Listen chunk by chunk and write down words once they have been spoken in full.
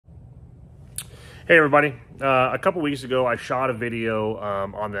Hey everybody, a couple weeks ago I shot a video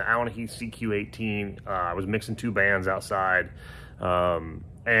on the Allen Heath CQ-18. I was mixing two bands outside, and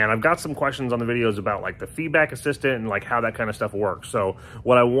I've got some questions on the videos about like the feedback assistant and like how that kind of stuff works. So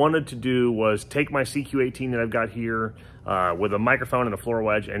what I wanted to do was take my CQ-18 that I've got here with a microphone and a floor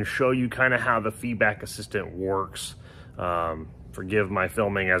wedge and show you kind of how the feedback assistant works. Forgive my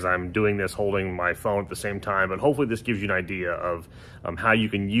filming as I'm doing this holding my phone at the same time, but hopefully this gives you an idea of how you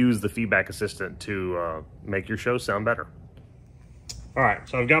can use the feedback assistant to make your show sound better. All right,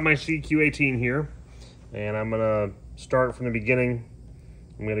 so I've got my CQ-18 here, and I'm gonna start from the beginning.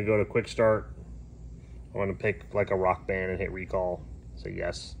 I'm gonna go to quick start. I want to pick like a rock band and hit recall, say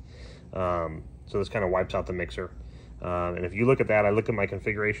yes. So this kind of wipes out the mixer. And if you look at that, I look at my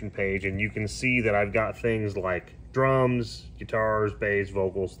configuration page and you can see that I've got things like drums, guitars, bass,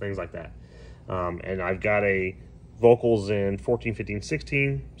 vocals, things like that. And I've got a vocals in 14, 15,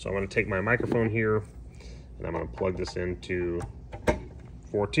 16. So I'm going to take my microphone here and I'm going to plug this into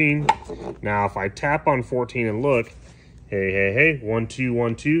 14. Now, if I tap on 14 and look, hey, hey, hey, 1, 2,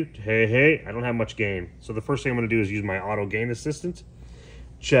 1, 2, hey, hey, I don't have much gain. So the first thing I'm going to do is use my auto gain assistant.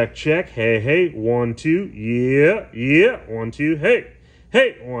 Check, check, hey, hey, 1, 2, yeah, yeah, 1, 2, hey,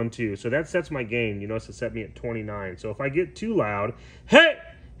 hey, 1, 2. So that sets my gain. You notice it set me at 29. So if I get too loud, hey,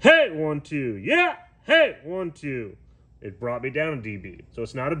 hey, 1, 2, yeah, hey, 1, 2, it brought me down a dB. So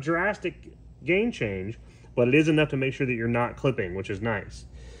it's not a drastic gain change, but it is enough to make sure that you're not clipping, which is nice.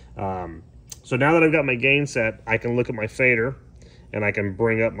 So now that I've got my gain set, I can look at my fader and I can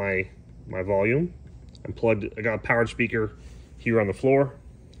bring up my volume. I got a powered speaker here on the floor,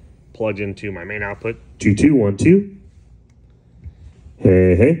 plugged into my main output. 2, 2, 1, 2.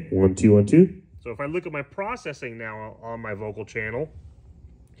 Hey, hey, 1, 2, 1, 2. So if I look at my processing now on my vocal channel,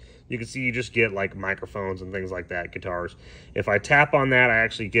 you can see you just get like microphones and things like that, guitars. If I tap on that, I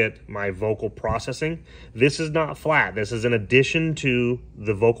actually get my vocal processing. This is not flat. This is in addition to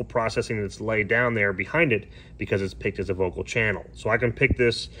the vocal processing that's laid down there behind it because it's picked as a vocal channel. So I can pick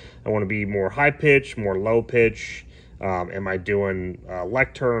this. I want to be more high pitch, more low pitch. Am I doing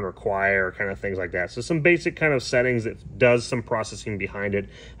lectern or choir, kind of things like that. So some basic kind of settings that does some processing behind it.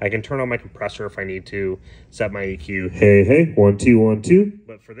 I can turn on my compressor if I need to, set my EQ. Hey, hey, 1, 2, 1, 2.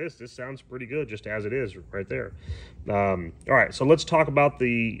 But for this sounds pretty good just as it is right there. All right, so let's talk about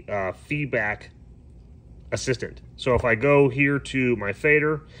the feedback assistant. So if I go here to my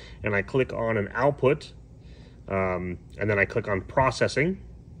fader and I click on an output, and then I click on processing,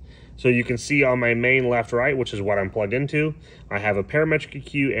 so you can see on my main left right, which is what I'm plugged into, I have a parametric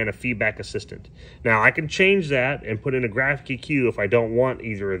EQ and a feedback assistant. Now I can change that and put in a graphic EQ if I don't want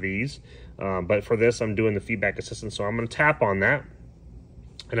either of these, but for this I'm doing the feedback assistant. So I'm going to tap on that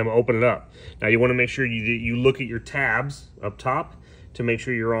and I'm going to open it up. Now you want to make sure you look at your tabs up top to make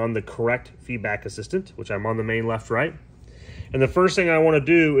sure you're on the correct feedback assistant, which I'm on the main left right. And the first thing I want to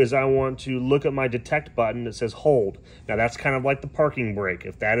do is I want to look at my detect button that says hold. Now that's kind of like the parking brake.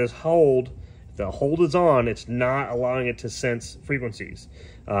 If that is hold, if the hold is on, it's not allowing it to sense frequencies.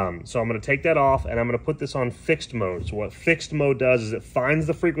 So I'm going to take that off and I'm going to put this on fixed mode. So what fixed mode does is it finds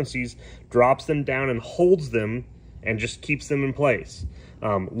the frequencies, drops them down and holds them and just keeps them in place.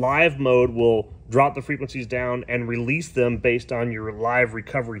 Live mode will drop the frequencies down and release them based on your live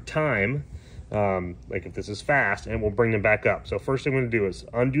recovery time. Like if this is fast, and we'll bring them back up. So first thing I'm going to do is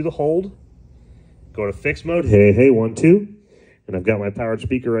undo the hold, go to fixed mode, hey, hey, 1, 2, and I've got my powered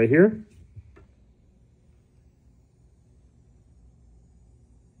speaker right here.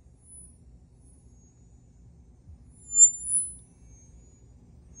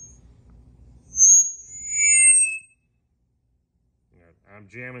 I'm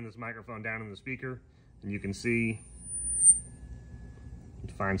jamming this microphone down in the speaker, and you can see,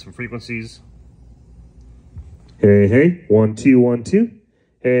 find some frequencies. Hey, hey, 1, 2, 1, 2.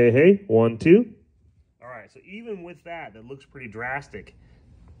 Hey, hey, 1, 2. All right, so even with that looks pretty drastic.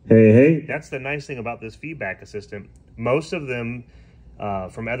 Hey, hey. That's the nice thing about this feedback assistant. Most of them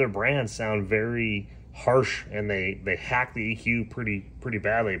from other brands sound very harsh and they hack the EQ pretty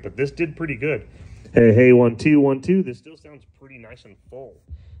badly, but this did pretty good. Hey, hey, 1, 2, 1, 2. This still sounds pretty nice and full.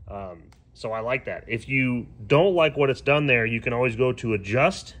 So I like that. If you don't like what it's done there, you can always go to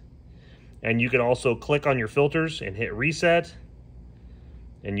adjust. And you can also click on your filters and hit reset.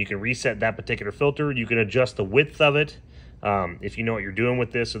 And you can reset that particular filter. You can adjust the width of it if you know what you're doing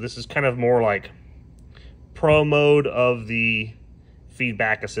with this. So this is kind of more like pro mode of the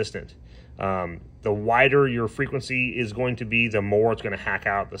feedback assistant. The wider your frequency is going to be, the more it's going to hack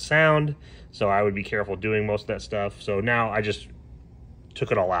out the sound. So I would be careful doing most of that stuff. So now I just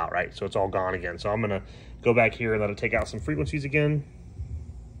took it all out, right? So it's all gone again. So I'm going to go back here and let it take out some frequencies again.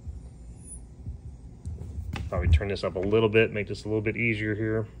 Probably turn this up a little bit, make this a little bit easier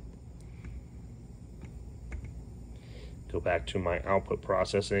here. Go back to my output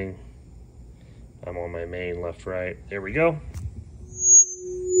processing. I'm on my main left, right. There we go.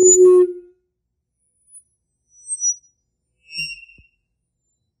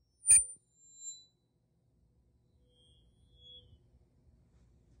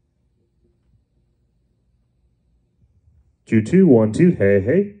 Two, 1, 2, hey,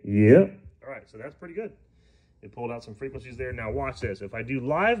 hey, yeah. All right, so that's pretty good. It pulled out some frequencies there. Now watch this. If I do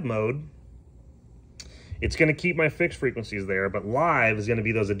live mode, it's going to keep my fixed frequencies there, but live is going to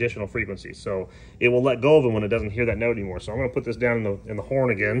be those additional frequencies. So it will let go of them when it doesn't hear that note anymore. So I'm going to put this down in the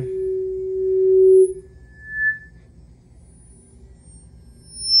horn again.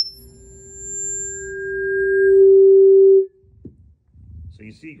 So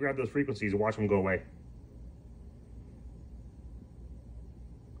you see, grab those frequencies and watch them go away.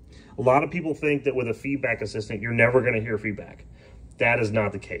 A lot of people think that with a feedback assistant, you're never going to hear feedback. That is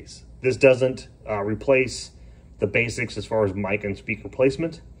not the case. This doesn't replace the basics as far as mic and speaker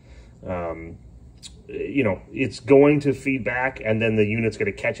placement. You know, it's going to feedback, and then the unit's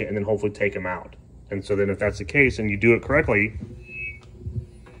going to catch it and then hopefully take them out. And so then if that's the case and you do it correctly,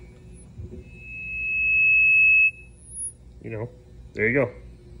 you know, there you go.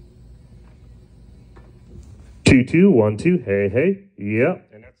 2, 1, 2, hey, hey, yep.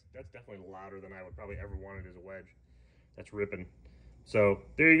 And that's definitely louder than I would probably ever want it as a wedge. That's ripping. So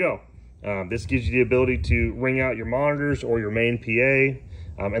there you go. This gives you the ability to ring out your monitors or your main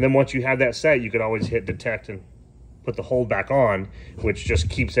PA. And then once you have that set, you could always hit detect and put the hold back on, which just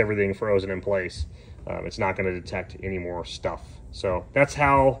keeps everything frozen in place. It's not going to detect any more stuff. So that's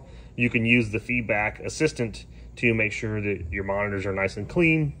how you can use the feedback assistant to make sure that your monitors are nice and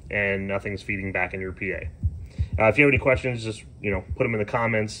clean and nothing's feeding back in your PA. If you have any questions, just, you know, put them in the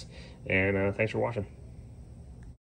comments, and thanks for watching.